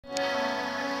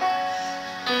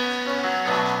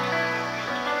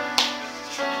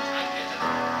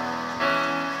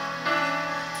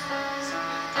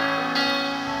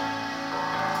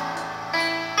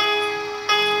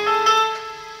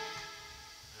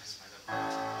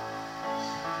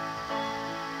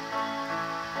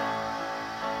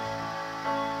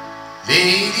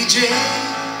Lady Jane,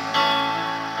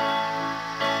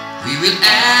 we will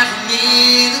ever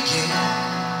meet again.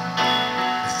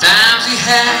 The times we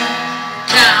had,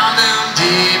 count them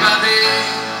day by day.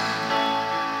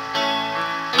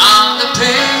 All the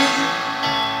pain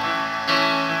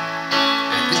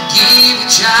that we give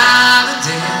each other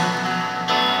then,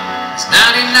 it's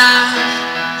not enough.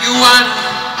 You wanna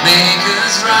make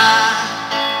us right.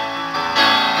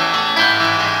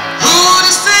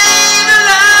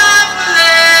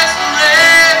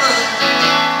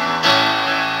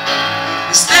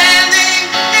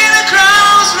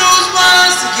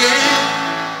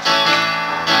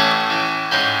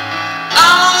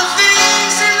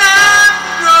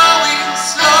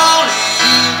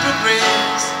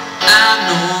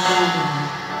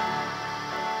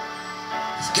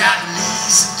 Got to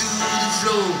listen to the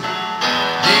flow.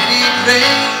 Let it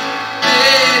rain,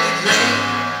 let it rain,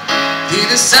 till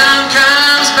the sun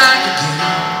comes back again.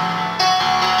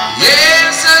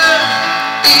 Yes, sir,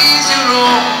 he's your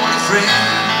only friend.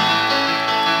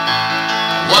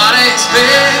 What I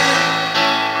expect,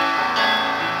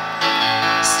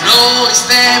 slowly,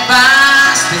 step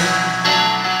by step.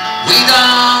 We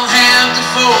don't have to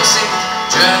force it,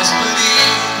 just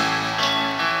believe.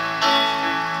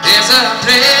 There's a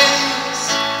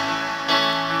place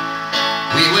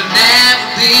we will never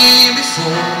be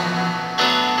before.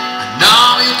 I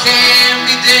know you can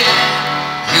be there,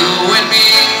 you and me.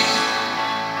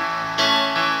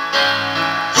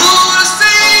 Who will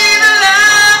say that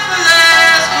life will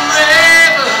last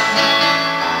forever?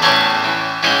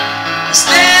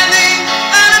 Standing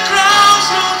at a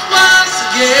crossroads once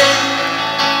again.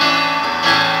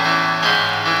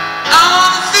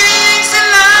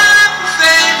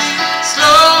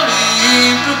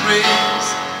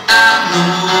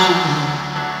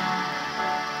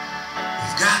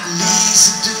 Got to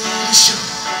listen to the show.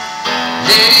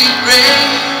 Let it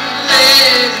rain,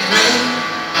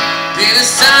 till the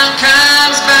sun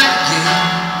comes back again.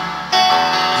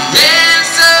 The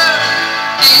answer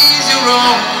is your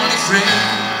only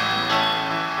friend.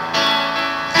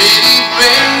 Let it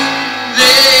rain,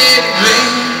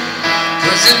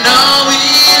 'cause you know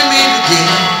we'll meet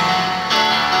again.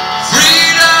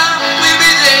 Freedom will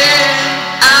be there,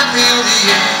 I feel the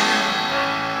end.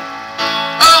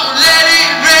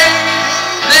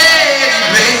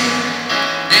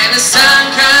 The sun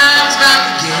comes back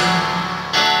again.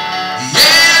 The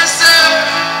answer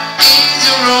is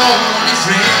your only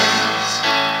friends.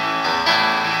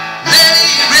 Let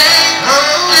it rain,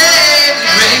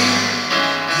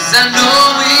 'cause I know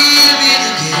we'll meet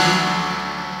again.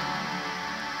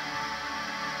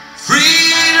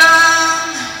 Freedom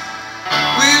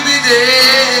will be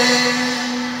there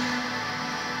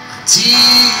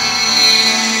until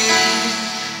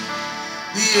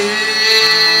the end.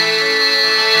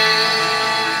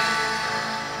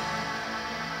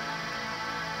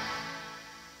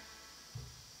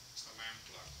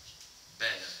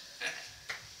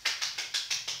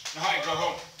 Now I go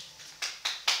home.